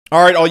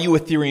All right, all you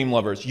Ethereum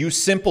lovers, you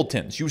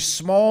simpletons, you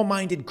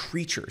small-minded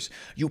creatures,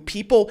 you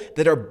people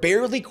that are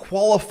barely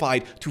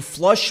qualified to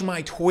flush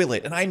my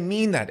toilet, and I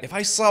mean that. If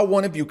I saw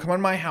one of you come on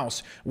my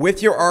house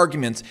with your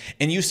arguments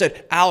and you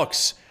said,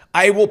 Alex,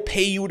 I will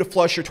pay you to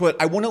flush your toilet,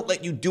 I wouldn't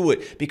let you do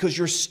it because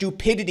your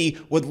stupidity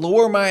would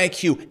lower my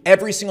IQ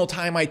every single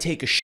time I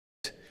take a shit.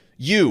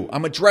 You,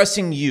 I'm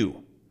addressing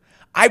you.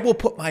 I will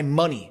put my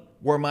money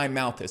where my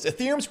mouth is.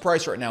 Ethereum's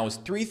price right now is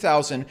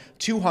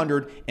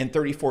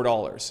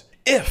 $3,234.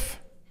 If,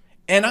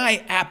 and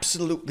I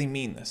absolutely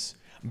mean this,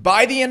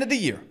 by the end of the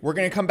year, we're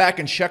going to come back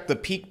and check the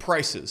peak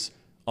prices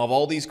of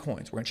all these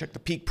coins. We're going to check the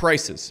peak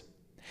prices.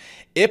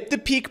 If the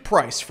peak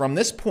price from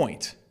this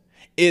point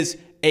is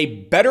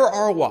a better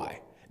ROI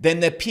than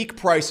the peak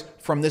price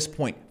from this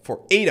point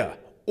for ADA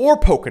or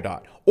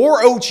Polkadot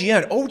or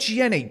OGN,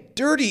 OGN, a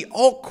dirty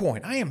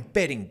altcoin, I am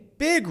betting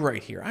big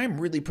right here. I'm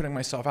really putting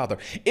myself out there.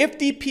 If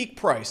the peak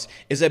price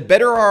is a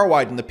better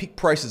ROI than the peak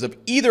prices of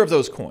either of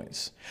those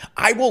coins,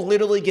 I will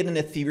literally get an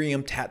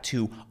Ethereum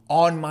tattoo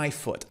on my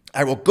foot.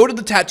 I will go to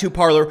the tattoo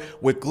parlor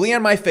with glee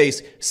on my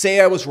face,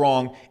 say I was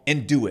wrong,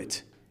 and do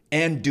it.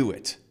 And do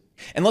it.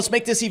 And let's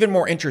make this even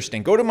more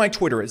interesting. Go to my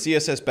Twitter at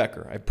ZSS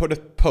Becker. I put a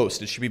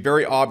post. It should be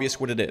very obvious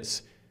what it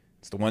is.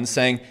 It's the one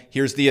saying,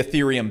 here's the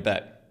Ethereum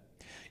bet.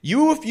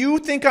 If you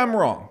think I'm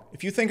wrong,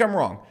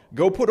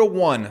 go put a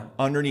 1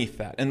 underneath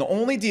that. And the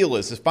only deal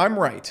is, if I'm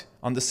right,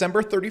 on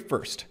December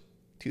 31st,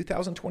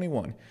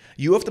 2021,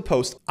 you have to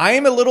post, I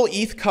am a little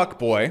ETH cuck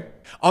boy,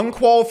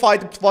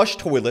 unqualified to flush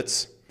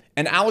toilets,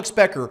 and Alex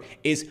Becker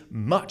is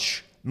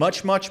much,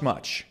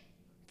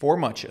 four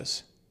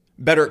muches,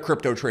 better at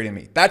crypto trading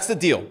than me. That's the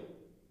deal.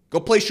 Go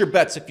place your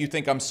bets if you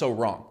think I'm so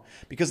wrong.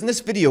 Because in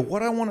this video,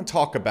 what I want to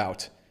talk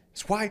about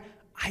is why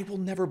I will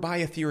never buy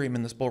Ethereum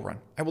in this bull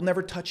run. I will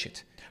never touch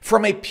it.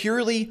 From a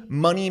purely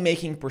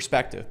money-making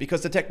perspective,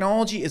 because the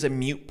technology is a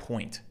moot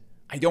point.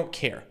 I don't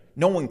care.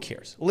 No one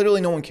cares.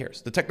 Literally no one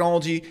cares. The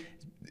technology,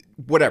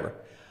 whatever.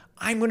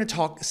 I'm going to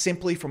talk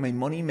simply from a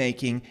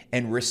money-making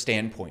and risk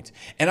standpoint.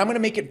 And I'm going to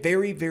make it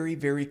very,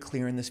 very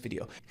clear in this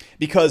video.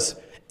 Because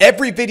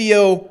every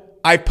video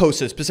I've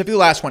posted, specifically the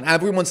last one,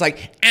 everyone's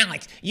like,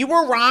 Alex, you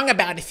were wrong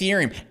about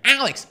Ethereum.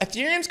 Alex,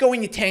 Ethereum's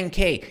going to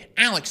 10K.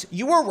 Alex,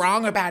 you were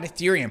wrong about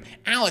Ethereum.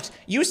 Alex,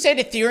 you said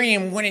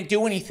Ethereum wouldn't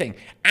do anything.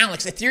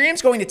 Alex,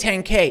 Ethereum's going to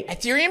 10K.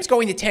 Ethereum's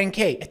going to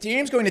 10K.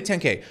 Ethereum's going to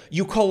 10K.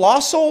 You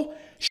colossal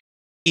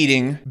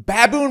eating,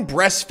 baboon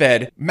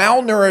breastfed,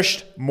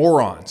 malnourished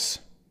morons.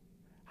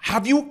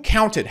 Have you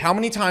counted how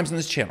many times in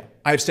this channel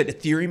I have said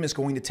Ethereum is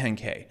going to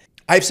 10K?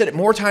 I've said it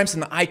more times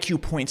than the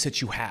IQ points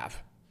that you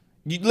have.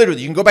 Literally,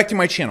 you can go back to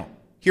my channel.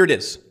 Here it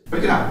is. But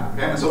it can happen,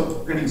 okay? And so we're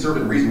going to be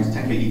conservative and reasonable.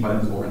 10K ETH by the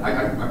end of this bull run.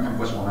 I'm kind of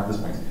questionable at this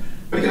point.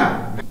 But it can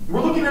happen.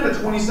 We're looking at a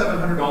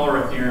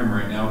 $2,700 Ethereum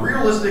right now.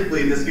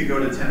 Realistically, this could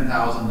go to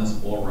 10,000 this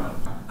bull run.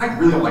 I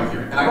really don't like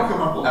Ethereum, and I don't feel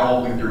comfortable at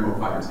all with Ethereum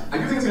over 5 years. I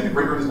do think it's going to do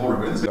great for this bull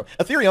run, but in this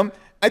Ethereum,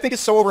 I think, is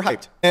so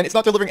overhyped, and it's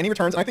not delivering any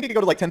returns, and I think it could go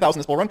to like 10,000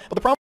 this bull run, but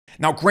the problem...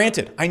 Now,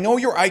 granted, I know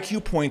your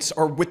IQ points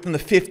are within the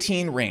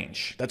 15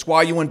 range. That's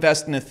why you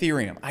invest in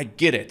Ethereum. I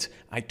get it.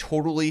 I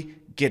totally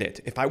get it.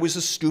 If I was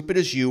as stupid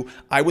as you,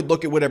 I would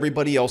look at what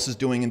everybody else is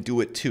doing and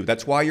do it too.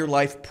 That's why your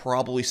life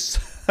probably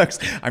sucks.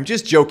 I'm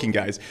just joking,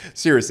 guys.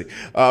 Seriously.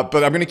 But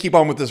I'm going to keep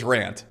on with this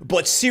rant.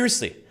 But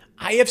seriously,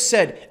 I have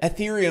said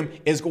Ethereum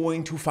is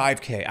going to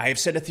 5K. I have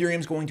said Ethereum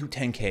is going to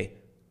 10K.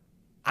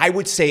 I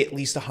would say at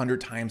least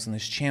 100 times on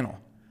this channel.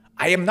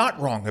 I am not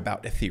wrong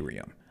about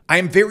Ethereum. I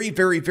am very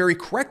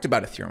correct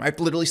about Ethereum. I've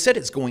literally said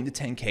it's going to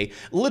 10K,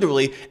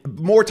 literally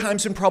more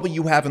times than probably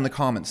you have in the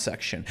comments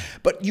section.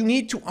 But you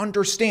need to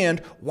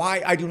understand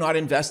why I do not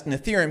invest in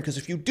Ethereum, because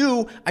if you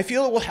do, I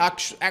feel it will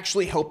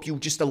actually help you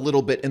just a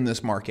little bit in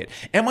this market.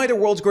 Am I the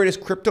world's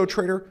greatest crypto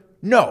trader?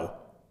 No.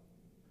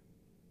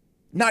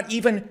 Not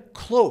even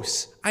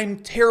close.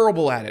 I'm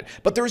terrible at it.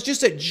 But there's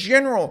just a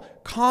general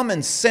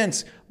common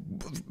sense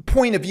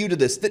point of view to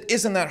this that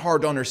isn't that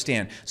hard to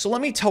understand. So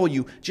let me tell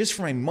you, just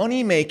from a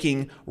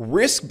money-making,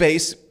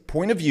 risk-based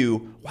point of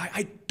view, why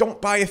I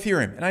don't buy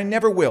Ethereum, and I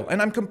never will.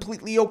 And I'm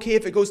completely okay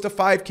if it goes to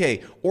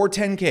 5K or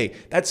 10K.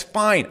 That's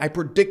fine. I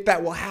predict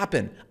that will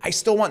happen. I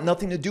still want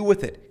nothing to do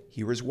with it.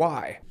 Here is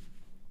why.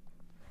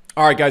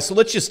 All right, guys, so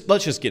let's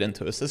just get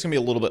into this. This is going to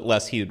be a little bit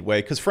less heated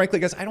way, because frankly,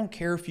 guys, I don't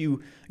care if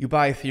you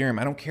buy Ethereum.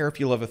 I don't care if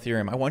you love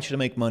Ethereum. I want you to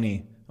make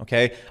money,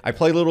 okay? I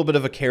play a little bit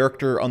of a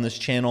character on this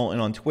channel and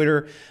on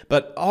Twitter,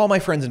 but all my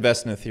friends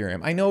invest in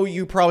Ethereum. I know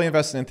you probably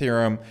invest in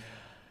Ethereum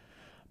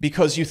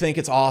because you think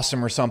it's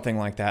awesome or something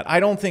like that. I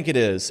don't think it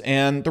is.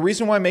 And the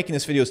reason why I'm making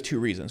this video is 2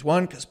 reasons.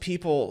 One, because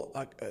people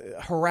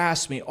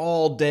harass me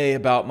all day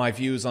about my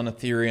views on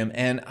Ethereum.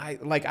 And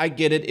I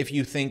get it if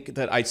you think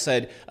that I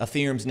said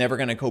Ethereum's never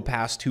going to go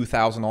past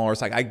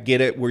 $2,000. Like, I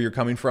get it where you're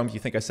coming from. If you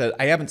think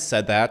I haven't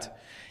said that.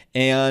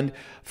 And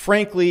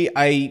frankly,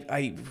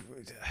 I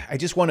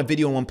just want a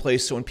video in one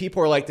place. So when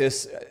people are like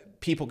this,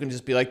 people can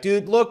just be like,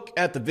 dude, look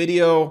at the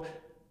video,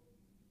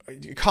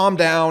 calm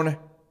down,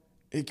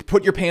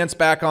 put your pants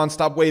back on,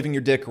 stop waving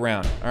your dick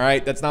around. All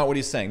right, that's not what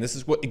he's saying. This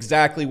is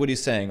exactly what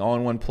he's saying, all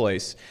in one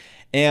place.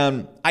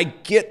 And I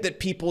get that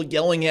people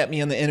yelling at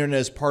me on the internet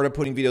is part of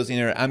putting videos on the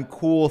internet. I'm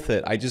cool with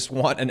it. I just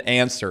want an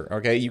answer,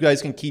 okay? You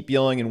guys can keep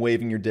yelling and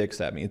waving your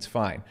dicks at me. It's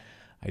fine.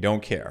 I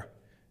don't care.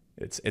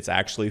 It's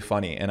actually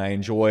funny, and I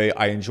enjoy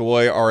our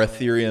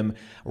Ethereum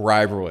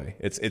rivalry.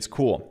 It's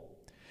cool.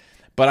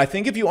 But I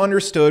think if you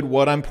understood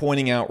what I'm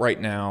pointing out right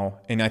now,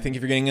 and I think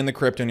if you're getting into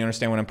crypto and you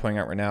understand what I'm pointing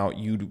out right now,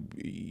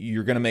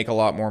 you're going to make a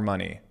lot more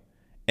money.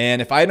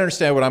 And if I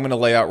understand what I'm going to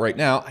lay out right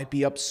now, I'd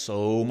be up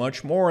so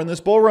much more in this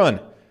bull run.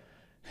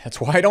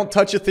 That's why I don't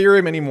touch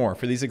Ethereum anymore,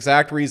 for these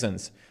exact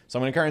reasons. So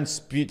I'm going to kind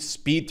of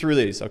speed through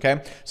these,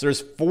 okay? So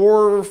there's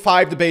 4 or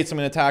 5 debates I'm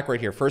going to attack right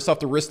here. First off,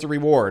 the risk to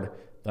reward.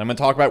 Then I'm going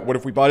to talk about what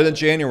if we bought it in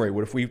January?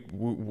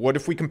 What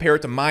if we compare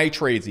it to my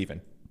trades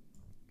even?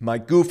 My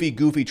goofy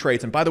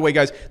trades. And by the way,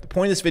 guys, the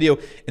point of this video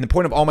and the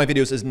point of all my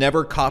videos is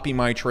never copy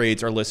my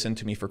trades or listen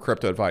to me for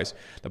crypto advice.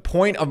 The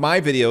point of my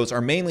videos are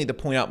mainly to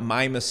point out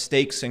my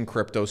mistakes in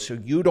crypto so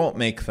you don't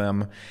make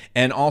them,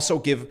 and also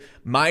give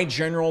my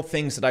general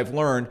things that I've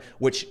learned,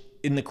 which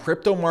in the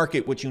crypto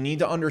market, what you need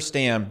to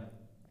understand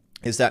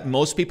is that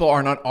most people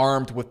are not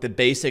armed with the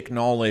basic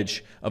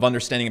knowledge of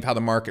understanding of how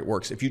the market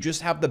works. If you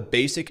just have the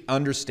basic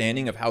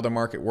understanding of how the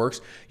market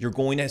works, you're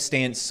going to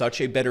stand such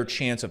a better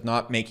chance of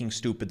not making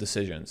stupid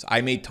decisions.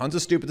 I made tons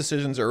of stupid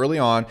decisions early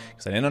on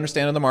because I didn't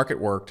understand how the market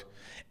worked.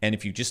 And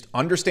if you just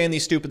understand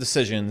these stupid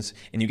decisions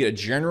and you get a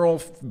general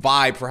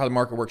vibe for how the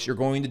market works, you're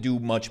going to do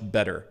much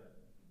better.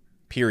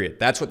 Period.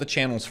 That's what the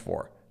channel's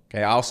for.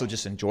 Okay, I also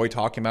just enjoy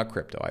talking about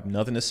crypto. I have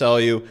nothing to sell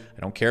you.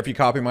 I don't care if you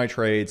copy my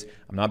trades.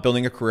 I'm not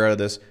building a career out of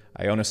this.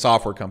 I own a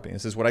software company.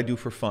 This is what I do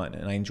for fun,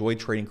 and I enjoy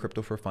trading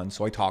crypto for fun,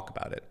 so I talk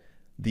about it.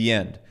 The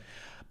end.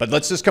 But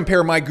let's just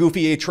compare my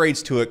goofy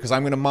trades to it, because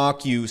I'm going to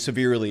mock you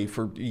severely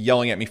for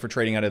yelling at me for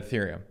trading out of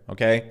Ethereum,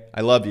 okay?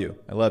 I love you.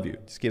 I love you.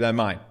 Just keep that in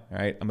mind, all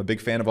right? I'm a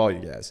big fan of all you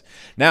guys.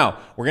 Now,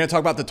 we're going to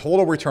talk about the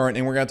total return,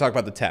 and we're going to talk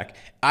about the tech.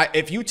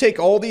 If you take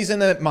all these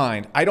into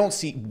mind, I don't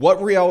see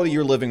what reality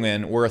you're living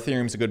in where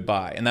Ethereum's a good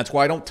buy, and that's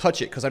why I don't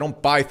touch it, because I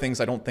don't buy things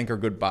I don't think are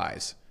good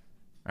buys,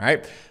 all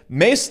right?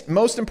 Most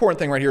important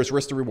thing right here is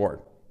risk to reward.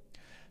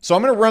 So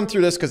I'm going to run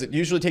through this because it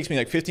usually takes me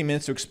like 15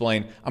 minutes to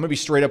explain. I'm going to be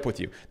straight up with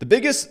you. The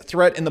biggest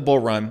threat in the bull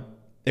run,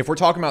 if we're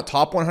talking about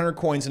top 100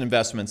 coins and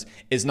investments,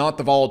 is not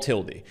the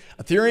volatility.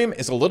 Ethereum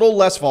is a little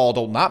less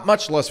volatile, not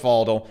much less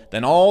volatile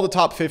than all the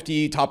top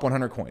 50, top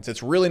 100 coins.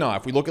 It's really not.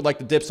 If we look at like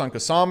the dips on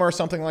Kusama or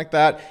something like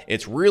that,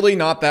 it's really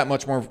not that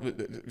much more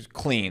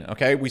clean,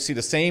 okay? We see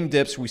the same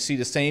dips. We see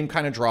the same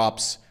kind of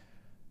drops.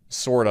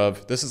 Sort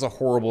of. This is a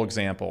horrible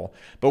example,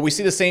 but we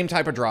see the same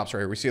type of drops right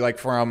here. We see like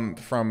from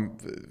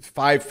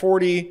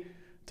 540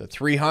 to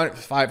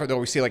 300,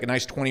 we see like a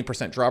nice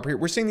 20% drop here.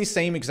 We're seeing the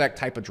same exact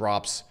type of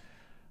drops.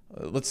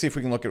 Let's see if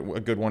we can look at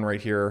a good one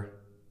right here.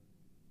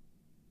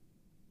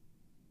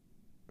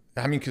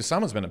 I mean,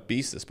 Kusama's been a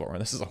beast this bull run.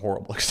 This is a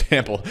horrible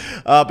example.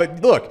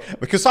 But look,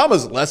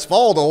 Kusama's less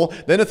volatile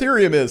than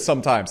Ethereum is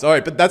sometimes. All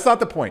right, but that's not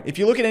the point. If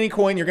you look at any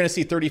coin, you're going to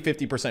see 30,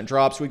 50%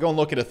 drops. We go and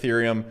look at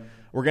Ethereum,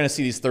 we're going to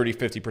see these 30,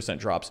 50%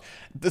 drops.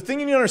 The thing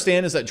you need to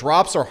understand is that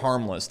drops are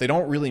harmless. They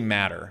don't really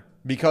matter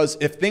because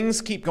if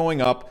things keep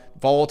going up,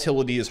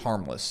 volatility is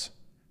harmless.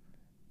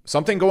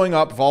 Something going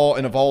up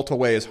in a volatile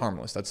way is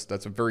harmless.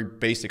 That's a very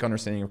basic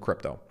understanding of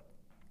crypto.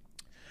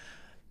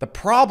 The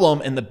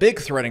problem and the big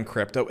threat in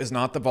crypto is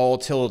not the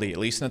volatility, at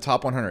least in the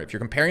top 100. If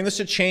you're comparing this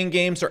to chain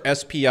games or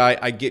SPI,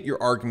 I get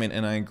your argument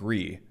and I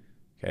agree.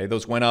 Okay,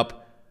 those went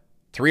up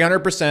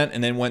 300%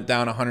 and then went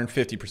down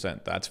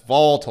 150%. That's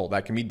volatile.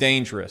 That can be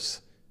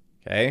dangerous.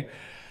 Okay.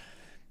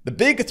 The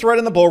big threat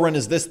in the bull run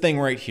is this thing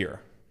right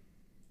here.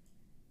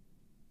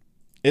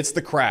 It's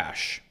the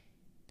crash.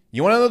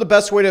 You want to know the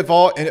best way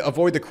to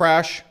avoid the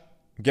crash?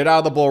 Get out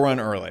of the bull run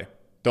early.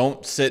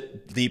 Don't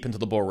sit deep into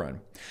the bull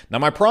run. Now,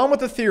 my problem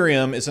with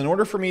Ethereum is in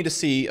order for me to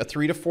see a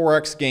 3 to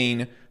 4x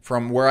gain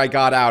from where I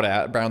got out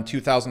at, around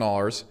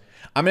 $2,000,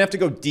 I'm going to have to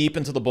go deep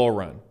into the bull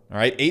run. All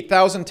right,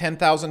 8,000,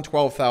 10,000,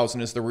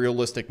 12,000 is the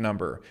realistic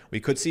number. We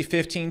could see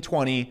 15,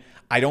 20.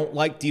 I don't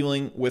like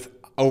dealing with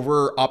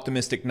over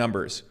optimistic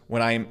numbers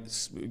when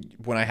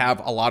I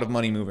have a lot of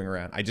money moving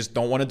around. I just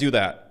don't want to do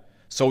that.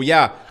 So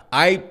yeah,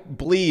 I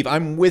believe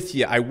I'm with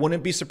you. I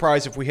wouldn't be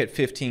surprised if we hit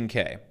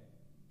 15K.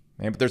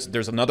 Okay, but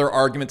there's another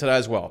argument to that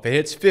as well. If it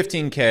hits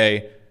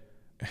 15K,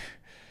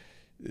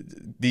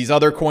 these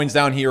other coins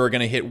down here are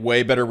going to hit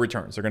way better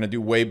returns. They're going to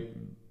do way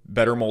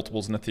better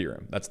multiples in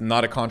Ethereum. That's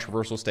not a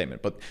controversial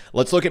statement, but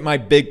let's look at my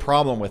big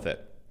problem with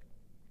it.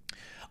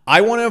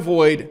 I want to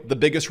avoid the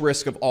biggest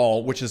risk of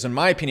all, which is, in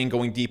my opinion,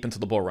 going deep into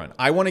the bull run.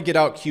 I want to get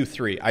out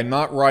Q3. I'm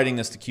not riding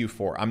this to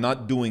Q4. I'm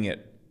not doing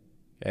it.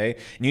 Okay?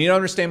 And you need to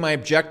understand my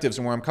objectives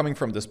and where I'm coming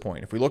from at this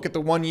point. If we look at the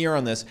 1 year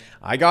on this,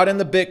 I got in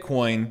the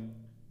Bitcoin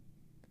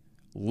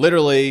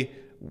literally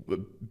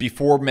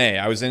before May.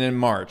 I was in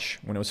March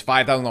when it was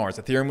 $5,000.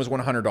 Ethereum was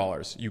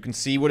 $100. You can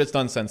see what it's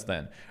done since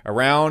then.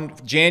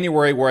 Around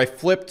January, where I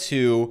flipped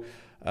to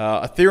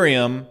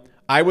Ethereum,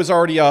 I was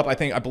already up.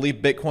 I believe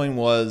Bitcoin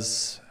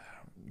was,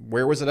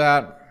 where was it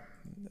at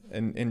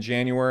in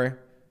January?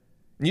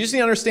 And you just need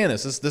to understand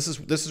this. This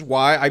is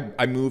why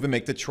I move and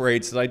make the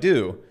trades that I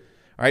do.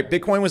 All right,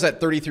 Bitcoin was at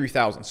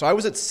 33,000. So I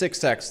was at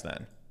 6x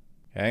then.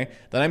 Okay,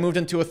 then I moved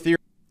into Ethereum.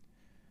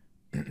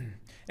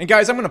 And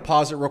guys, I'm going to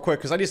pause it real quick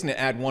because I just need to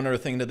add one other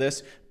thing to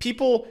this.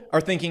 People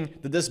are thinking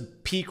that this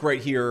peak right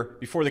here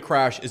before the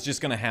crash is just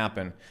going to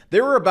happen.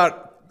 There were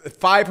about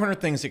 500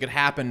 things that could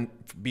happen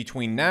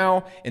between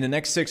now and the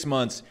next 6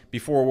 months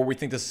before where we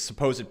think this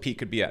supposed peak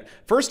could be at.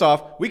 First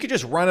off, we could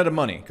just run out of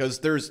money because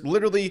there's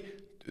literally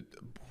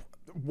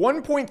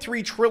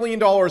 $1.3 trillion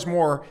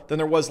more than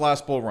there was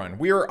last bull run.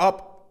 We are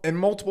up in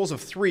multiples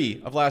of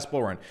 3 of last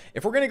bull run.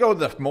 If we're going to go to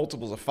the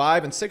multiples of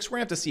 5 and 6, we're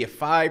going to have to see a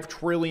 $5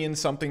 trillion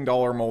something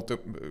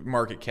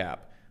market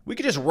cap. We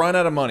could just run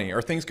out of money,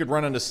 or things could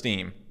run into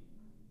steam.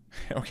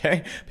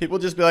 Okay? People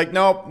just be like,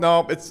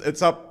 no,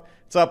 it's up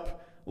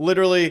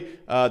literally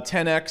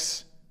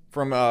 10x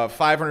from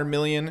 500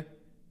 million.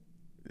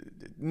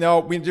 No,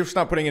 we're just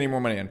not putting any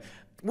more money in.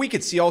 We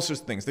could see all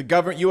sorts of things.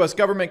 The U.S.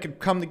 government could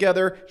come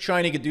together.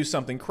 China could do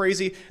something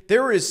crazy.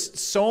 There is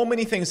so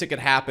many things that could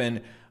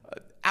happen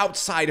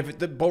outside of it,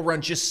 the bull run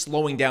just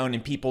slowing down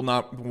and people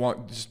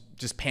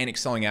just panic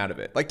selling out of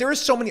it. Like, there is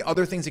so many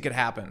other things that could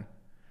happen.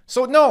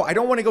 So no, I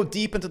don't want to go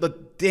deep into the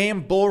damn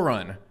bull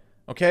run.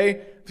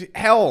 Okay?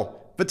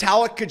 Hell,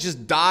 Vitalik could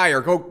just die or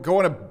go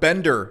on a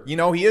bender. You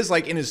know, he is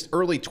like in his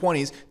early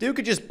 20s. Dude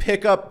could just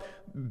pick up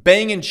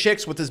banging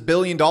chicks with his $1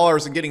 billion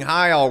and getting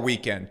high all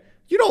weekend.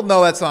 You don't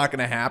know that's not going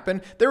to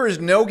happen. There is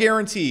no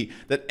guarantee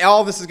that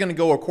all this is going to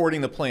go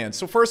according to plan.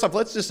 So first off,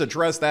 let's just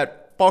address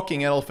that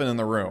fucking elephant in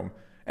the room.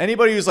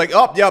 Anybody who's like,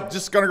 oh, yep,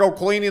 just going to go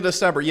clean in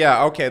December.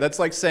 Yeah, okay, that's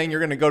like saying you're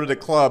going to go to the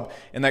club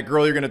and that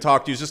girl you're going to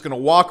talk to is just going to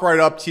walk right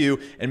up to you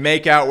and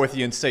make out with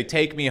you and say,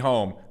 take me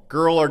home.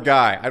 Girl or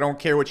guy, I don't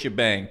care what you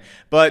bang.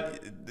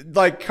 But,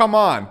 like, come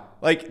on.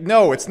 Like,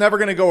 no, it's never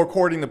going to go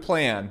according to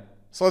plan.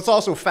 So let's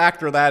also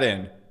factor that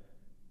in.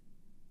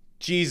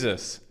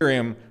 Jesus.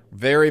 Ethereum,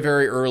 very,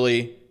 very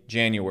early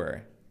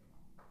January.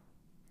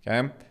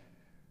 Okay?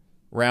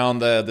 Around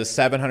the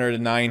 $700 to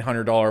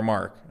 $900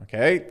 mark.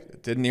 Okay?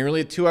 Did nearly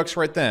a 2x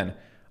right then.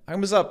 I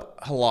was up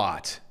a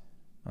lot.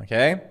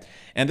 Okay?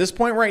 And this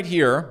point right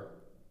here,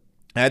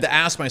 I had to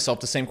ask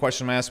myself the same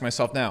question I'm asking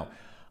myself now.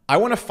 I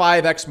want to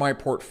 5x my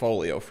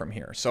portfolio from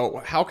here. So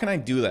how can I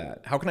do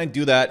that? How can I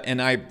do that? And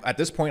at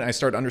this point, I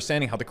started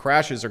understanding how the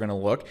crashes are going to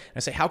look. And I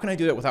say, how can I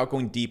do that without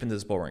going deep into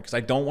this bull run? Because I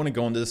don't want to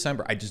go into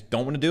December. I just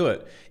don't want to do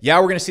it. Yeah,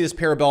 we're going to see this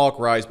parabolic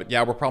rise, but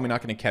yeah, we're probably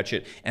not going to catch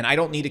it. And I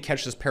don't need to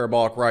catch this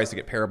parabolic rise to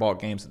get parabolic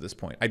gains at this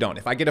point. I don't.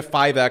 If I get a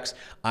 5x,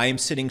 I am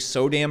sitting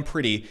so damn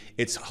pretty.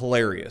 It's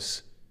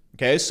hilarious.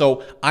 Okay,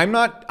 so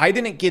I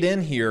didn't get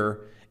in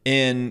here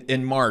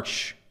in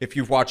March, if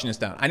you're watching this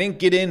down. I didn't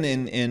get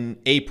in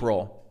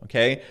April.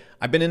 Okay,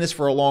 I've been in this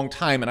for a long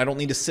time and I don't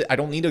need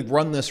to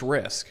run this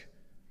risk.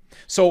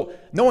 So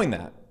knowing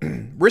that,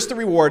 risk to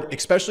reward,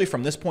 especially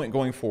from this point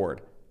going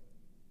forward,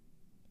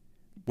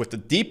 with the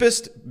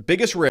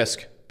biggest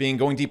risk being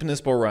going deep in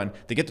this bull run,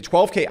 to get to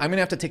 12K, I'm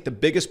gonna have to take the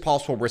biggest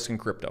possible risk in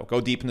crypto,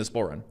 go deep in this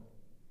bull run.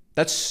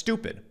 That's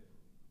stupid.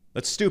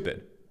 That's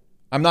stupid.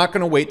 I'm not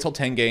gonna wait till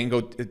 10K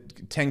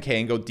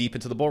and go deep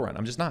into the bull run.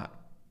 I'm just not.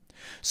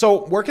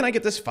 So where can I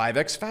get this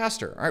 5x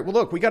faster? All right, well,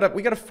 look, we got a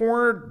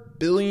 $4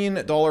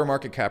 billion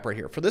market cap right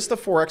here. For this to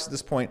 4x at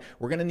this point,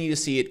 we're going to need to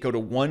see it go to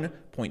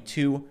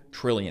 1.2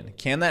 trillion.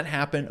 Can that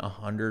happen?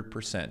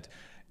 100%.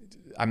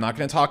 I'm not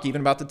going to talk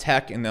even about the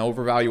tech and the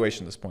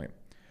overvaluation at this point.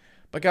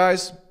 But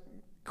guys,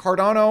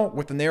 Cardano,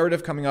 with the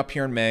narrative coming up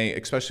here in May,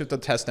 especially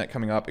with the testnet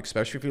coming up,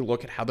 especially if you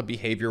look at how the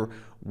behavior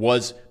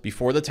was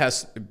before the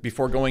test,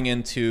 before going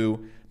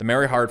into the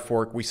Merry Hard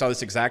Fork, we saw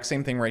this exact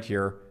same thing right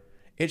here.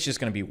 It's just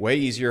going to be way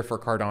easier for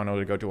Cardano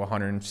to go to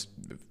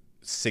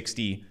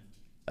 160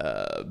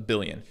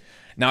 billion.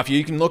 Now, if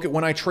you can look at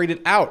when I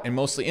traded out and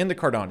mostly into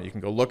Cardano, you can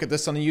go look at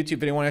this on the YouTube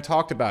video when I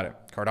talked about it.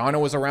 Cardano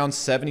was around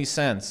 70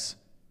 cents.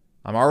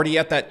 I'm already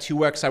at that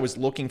 2x I was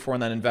looking for in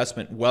that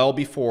investment well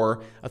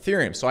before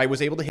Ethereum. So I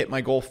was able to hit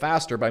my goal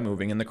faster by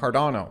moving in the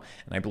Cardano.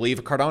 And I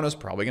believe Cardano is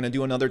probably going to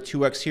do another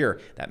 2x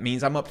here. That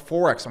means I'm up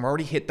 4x. I'm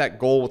already hit that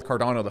goal with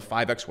Cardano, the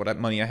 5x what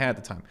money I had at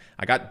the time.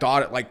 I got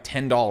DOT at like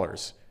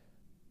 $10.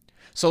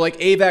 So like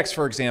AVAX,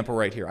 for example,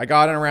 right here, I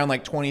got it around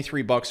like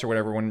 23 bucks or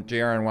whatever when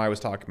JRNY was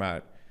talking about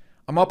it.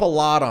 I'm up a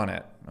lot on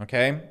it,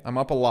 okay? I'm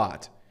up a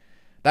lot.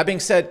 That being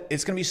said,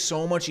 it's going to be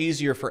so much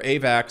easier for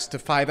AVAX to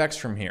 5x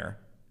from here.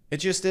 It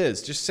just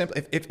is. Just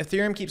simply, if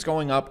Ethereum keeps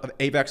going up,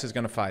 AVAX is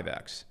going to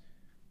 5x.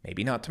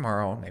 Maybe not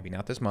tomorrow, maybe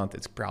not this month.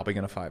 It's probably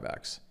going to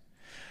 5x.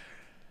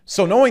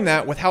 So knowing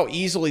that, with how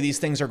easily these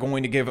things are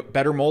going to give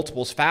better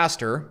multiples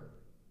faster,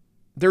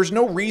 there's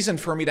no reason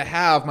for me to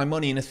have my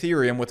money in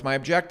Ethereum with my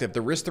objective.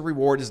 The risk to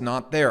reward is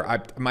not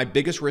there. My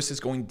biggest risk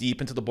is going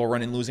deep into the bull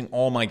run and losing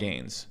all my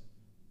gains.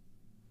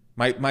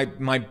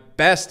 My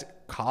best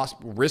cost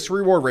risk to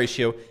reward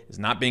ratio is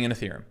not being in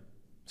Ethereum.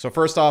 So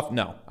first off,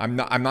 no, I'm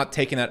not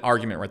taking that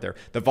argument right there.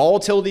 The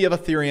volatility of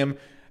Ethereum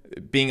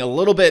being a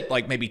little bit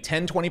like maybe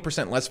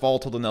 10-20% less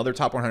volatile than the other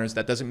top 100s,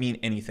 that doesn't mean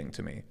anything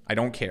to me. I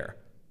don't care.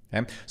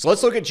 Okay? So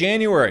let's look at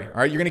January. All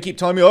right, you're going to keep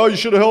telling me, oh, you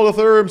should have held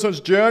Ethereum since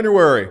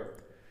January.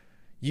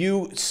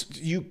 You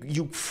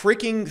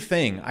freaking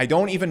thing. I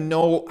don't even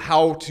know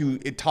how to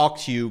talk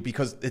to you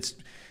because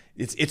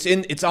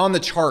it's on the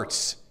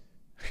charts.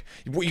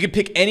 You could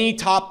pick any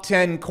top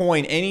 10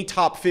 coin, any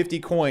top 50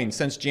 coin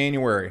since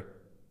January.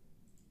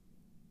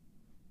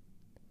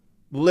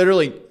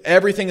 Literally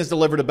everything has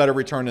delivered a better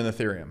return than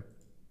Ethereum.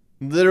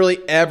 Literally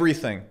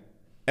everything.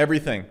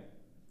 Everything.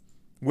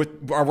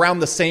 With around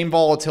the same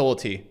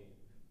volatility.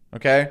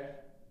 Okay?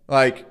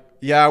 Like,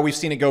 yeah, we've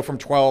seen it go from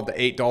 $12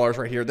 to $8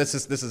 right here. This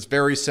is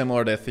very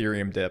similar to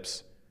Ethereum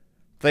dips.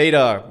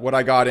 Theta, what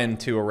I got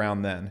into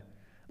around then.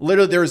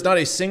 Literally, there is not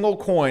a single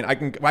coin. I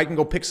can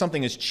go pick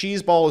something as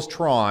cheeseball as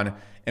Tron,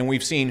 and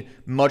we've seen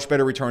much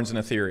better returns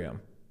than Ethereum.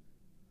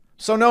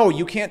 So no,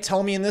 you can't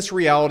tell me in this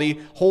reality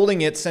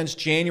holding it since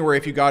January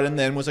if you got in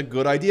then was a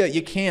good idea.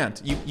 You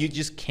can't. You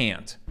just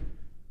can't.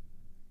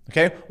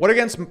 Okay?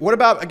 What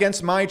about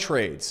against my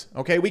trades?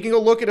 Okay, we can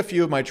go look at a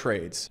few of my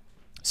trades.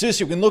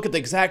 Seriously, we can look at the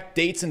exact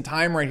dates and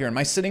time right here. Am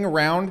I sitting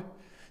around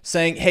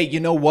saying, hey,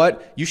 you know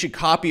what? You should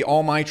copy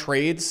all my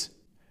trades?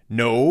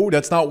 No,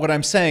 that's not what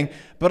I'm saying.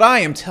 But I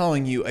am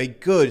telling you a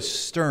good,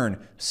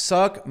 stern,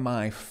 suck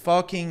my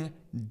fucking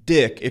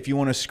dick if you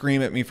want to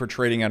scream at me for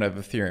trading out of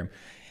Ethereum.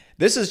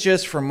 This is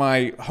just from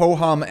my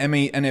ho-hum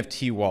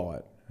NFT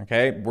wallet.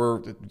 Okay?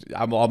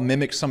 I'll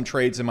mimic some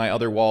trades in my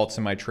other wallets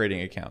and my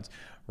trading accounts.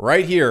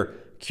 Right here,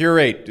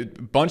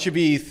 Curate, bunch of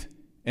ETH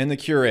in the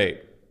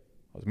Curate.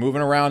 I was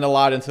moving around a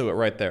lot into it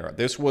right there.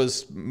 This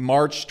was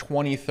March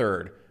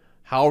 23rd.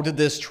 How did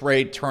this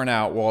trade turn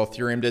out while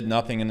Ethereum did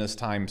nothing in this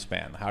time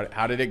span?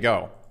 How did it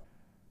go?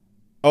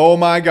 Oh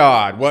my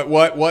God,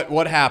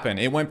 what happened?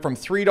 It went from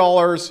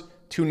 $3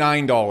 to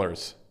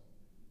 $9.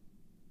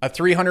 A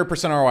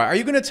 300% ROI. Are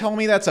you gonna tell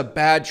me that's a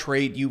bad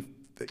trade? You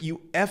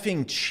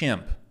effing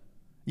chimp.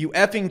 You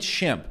effing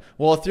chimp.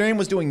 Well, Ethereum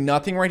was doing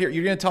nothing right here.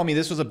 You're gonna tell me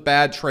this was a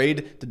bad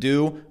trade to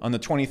do on the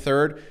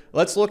 23rd?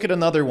 Let's look at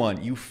another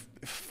one. You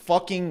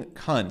fucking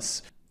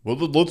cunts. Well,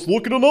 let's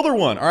look at another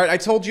one. All right, I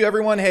told you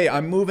everyone, hey,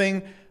 I'm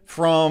moving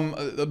from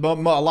a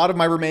lot of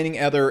my remaining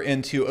Ether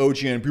into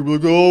OGN. People are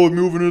like, oh, I'm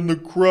moving in the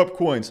crap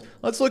coins.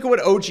 Let's look at what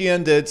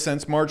OGN did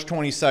since March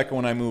 22nd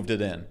when I moved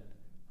it in.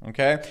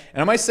 Okay?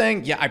 And am I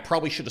saying, yeah, I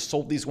probably should have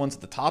sold these ones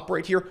at the top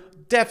right here?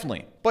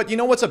 Definitely. But you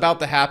know what's about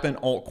to happen?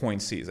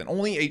 Altcoin season.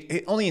 Only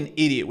an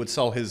idiot would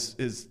sell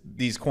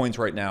these coins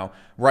right now,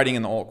 riding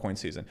in the altcoin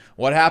season.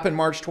 What happened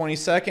March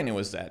 22nd? It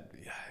was that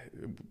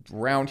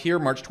around here,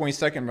 March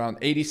 22nd, around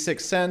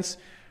 86 cents,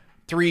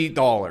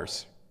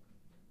 $3.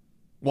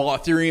 While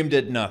Ethereum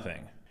did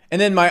nothing.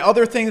 And then my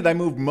other thing that I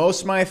moved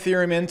most of my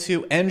Ethereum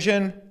into,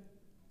 Engine.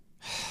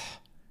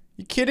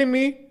 You kidding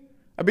me?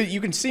 I mean,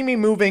 you can see me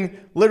moving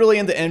literally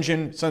into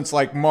Engine since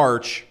like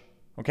March.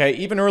 Okay,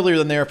 even earlier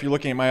than there if you're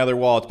looking at my other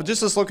wallets. But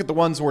just let's look at the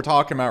ones we're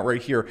talking about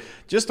right here.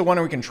 Just the one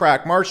that we can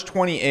track. March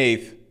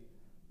 28th,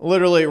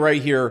 literally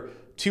right here,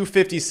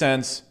 250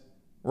 cents.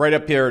 Right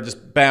up here,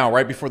 just bow,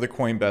 right before the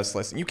Coinbase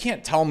listing. You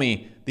can't tell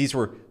me these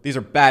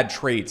are bad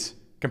trades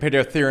compared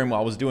to Ethereum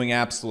while I was doing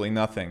absolutely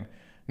nothing.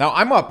 Now,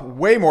 I'm up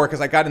way more because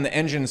I got in the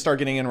Engine and started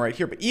getting in right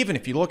here. But even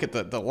if you look at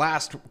the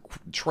last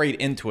trade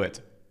into it,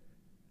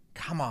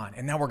 come on.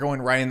 And now we're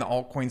going right in the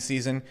altcoin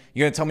season.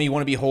 You're going to tell me you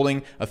want to be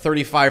holding a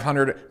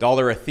 $3,500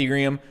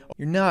 Ethereum?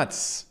 You're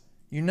nuts.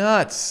 You're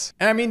nuts.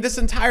 And I mean, this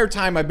entire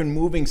time I've been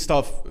moving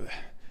stuff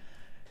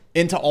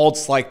into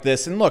alts like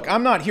this. And look,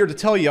 I'm not here to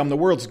tell you I'm the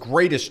world's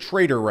greatest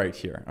trader right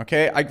here,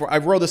 okay? I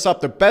wrote this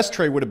up. The best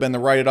trade would have been to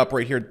write it up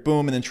right here,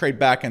 boom, and then trade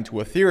back into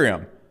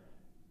Ethereum.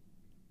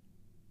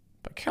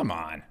 But come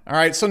on. All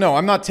right, so no,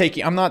 no,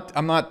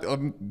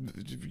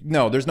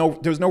 there's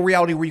no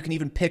reality where you can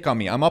even pick on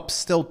me. I'm up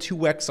still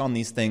 2x on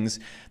these things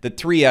that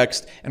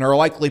 3x'd and are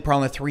likely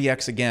probably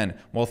 3x again.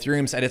 While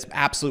Ethereum's at its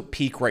absolute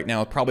peak right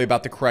now, it's probably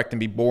about to correct and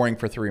be boring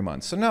for 3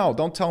 months. So no,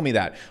 don't tell me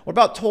that. What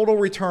about total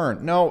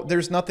return? No,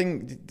 there's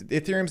nothing.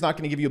 Ethereum's not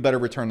going to give you a better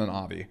return than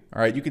Aave.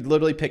 All right, you could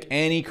literally pick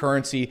any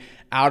currency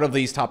out of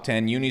these top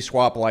 10,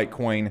 Uniswap,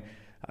 Litecoin,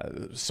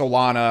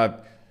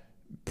 Solana,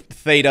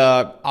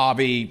 Theta,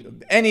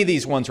 Aave, any of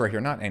these ones right here.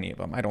 Not any of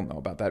them. I don't know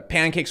about that.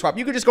 PancakeSwap.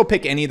 You could just go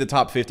pick any of the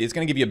top 50. It's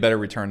going to give you a better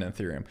return than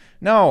Ethereum.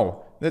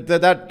 No,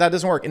 that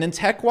doesn't work. And then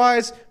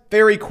tech-wise,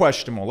 very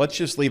questionable. Let's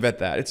just leave it at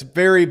that. It's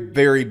very,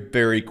 very,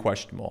 very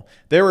questionable.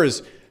 There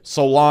is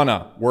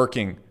Solana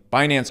working,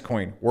 Binance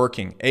Coin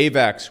working,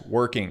 AVAX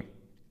working,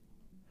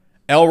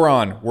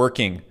 Elrond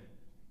working.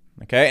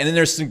 Okay, and then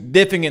there's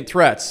significant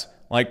threats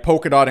like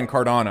Polkadot and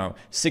Cardano.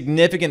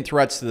 Significant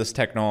threats to this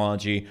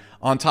technology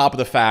on top of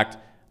the fact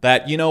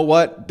that, you know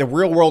what, the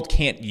real world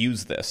can't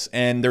use this.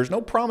 And there's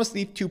no promise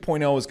the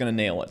 2.0 is going to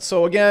nail it.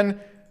 So again,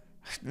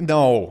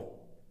 no.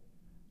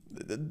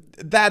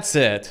 That's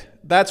it.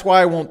 That's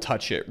why I won't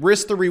touch it.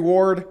 Risk the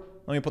reward.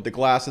 Let me put the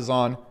glasses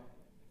on.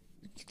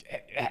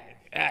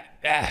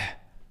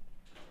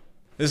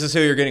 This is who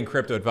you're getting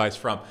crypto advice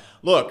from.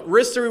 Look,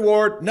 risk the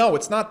reward. No,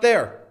 it's not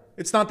there.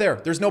 It's not there.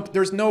 There's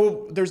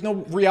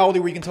no reality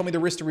where you can tell me the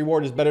risk to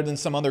reward is better than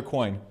some other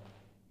coin.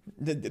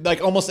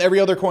 Like almost every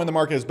other coin in the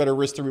market is better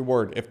risk to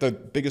reward if the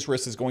biggest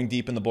risk is going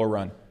deep in the bull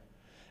run.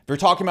 If you're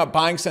talking about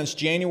buying since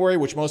January,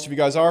 which most of you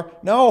guys are,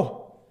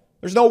 no.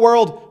 There's no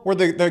world where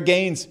the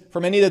gains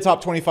from any of the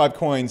top 25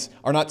 coins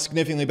are not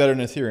significantly better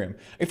than Ethereum.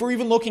 If we're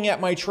even looking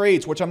at my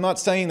trades, which I'm not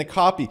saying to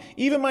copy,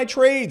 even my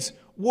trades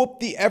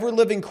whoop the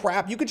ever-living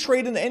crap. You could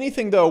trade into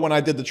anything, though, when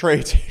I did the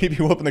trades. You'd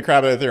be whooping the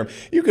crap out of Ethereum.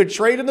 You could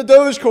trade in the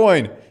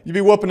Dogecoin. You'd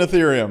be whooping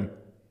Ethereum.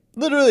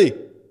 Literally,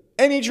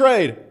 any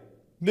trade.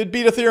 It'd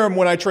beat Ethereum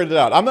when I traded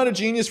out. I'm not a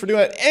genius for doing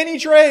that. Any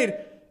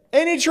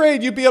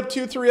trade, you'd be up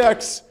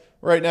 2-3x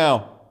right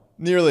now.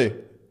 Nearly.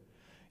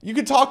 You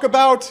could talk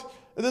about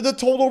the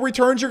total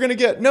returns you're going to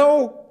get.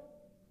 No.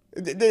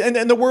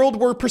 And the world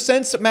where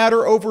percents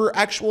matter over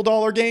actual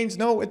dollar gains.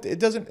 No, it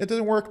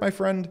doesn't work, my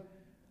friend.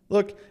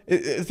 Look,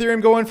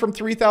 Ethereum going from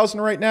 3,000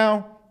 right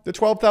now to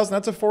 12,000.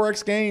 That's a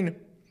 4x gain.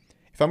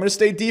 If I'm going to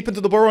stay deep into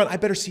the bull run, I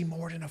better see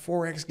more than a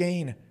 4x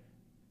gain.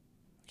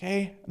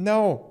 Okay?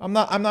 No, I'm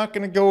not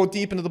going to go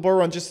deep into the bull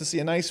run just to see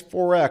a nice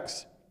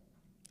 4x.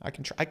 I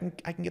can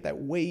get that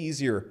way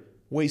easier,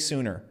 way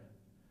sooner.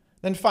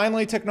 Then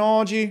finally,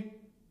 technology.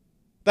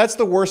 That's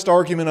the worst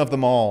argument of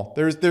them all.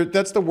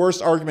 That's the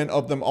worst argument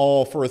of them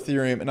all for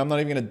Ethereum, and I'm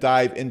not even going to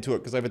dive into it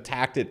because I've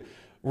attacked it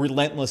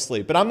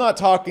relentlessly. But I'm not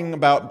talking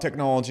about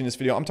technology in this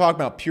video. I'm talking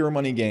about pure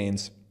money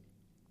gains.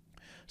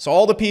 So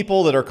all the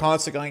people that are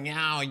constantly going,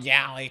 "Oh,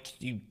 yeah, Alex,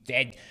 you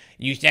said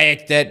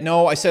it's that."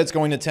 No, I said it's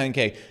going to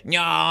 10K.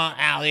 No,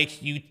 Alex,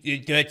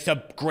 it's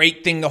a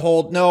great thing to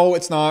hold. No,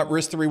 it's not.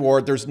 Risk to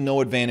reward. There's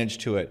no advantage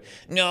to it.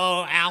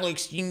 No,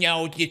 Alex,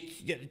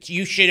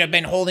 you should have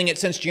been holding it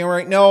since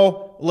January.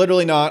 No,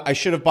 literally not. I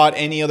should have bought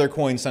any other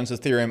coin since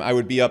Ethereum. I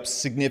would be up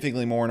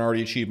significantly more and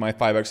already achieved my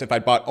 5x if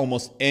I'd bought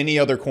almost any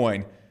other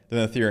coin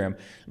than Ethereum.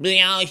 But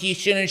Alex, you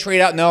shouldn't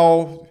trade out.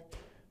 No,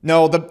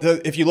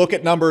 if you look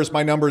at numbers,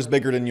 my number is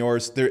bigger than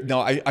yours.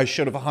 I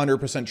should have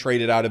 100%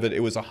 traded out of it. It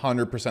was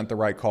 100% the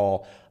right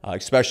call,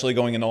 especially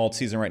going into alt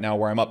season right now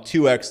where I'm up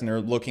 2x and they're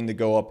looking to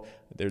go up.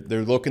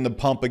 They're looking to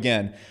pump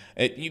again.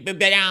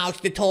 But Alex,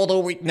 the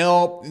total,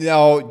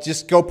 no,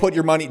 just go put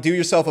your money, do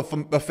yourself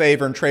a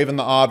favor and trade in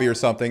the obby or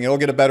something. It'll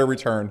get a better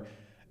return.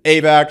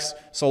 AVAX,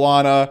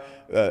 Solana,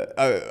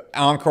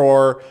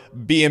 Encore,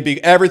 BNB,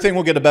 everything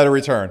will get a better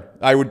return.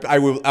 I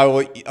will,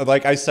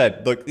 like I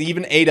said, look,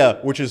 even ADA,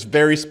 which is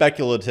very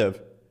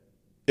speculative,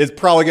 is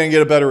probably going to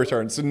get a better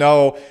return. So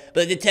no,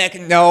 but the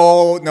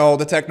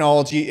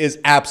technology is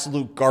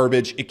absolute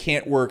garbage. It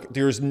can't work.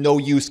 There's no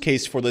use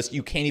case for this.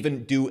 You can't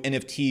even do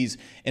NFTs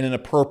in an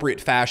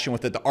appropriate fashion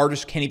with it. The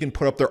artists can't even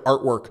put up their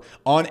artwork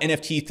on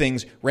NFT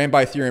things ran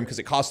by Ethereum because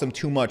it costs them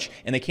too much,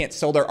 and they can't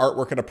sell their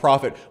artwork at a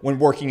profit when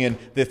working in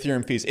the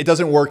Ethereum fees. It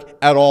doesn't work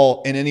at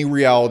all in any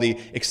reality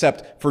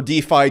except for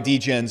DeFi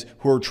degens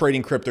who are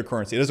trading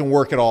cryptocurrency. It doesn't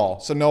work at all.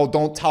 So no,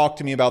 don't talk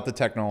to me about the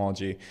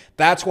technology.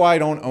 That's why I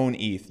don't own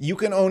ETH. You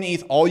can own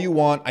ETH all you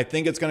want. I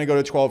think it's going to go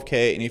to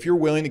 12K, and if you're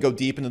willing to go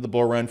deep into the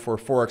bull run for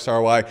 4x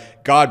ROI,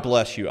 God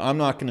bless you. I'm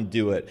not going to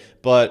do it.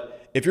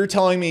 But if you're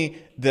telling me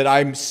that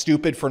I'm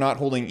stupid for not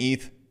holding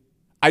ETH,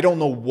 I don't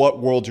know what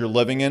world you're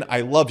living in.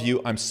 I love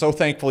you. I'm so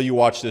thankful you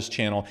watch this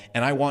channel,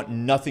 and I want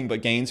nothing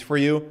but gains for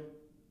you.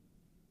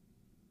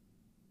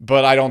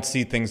 But I don't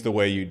see things the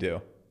way you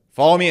do.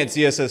 Follow me at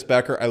ZSS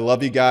Becker. I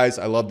love you guys.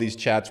 I love these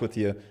chats with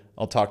you.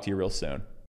 I'll talk to you real soon.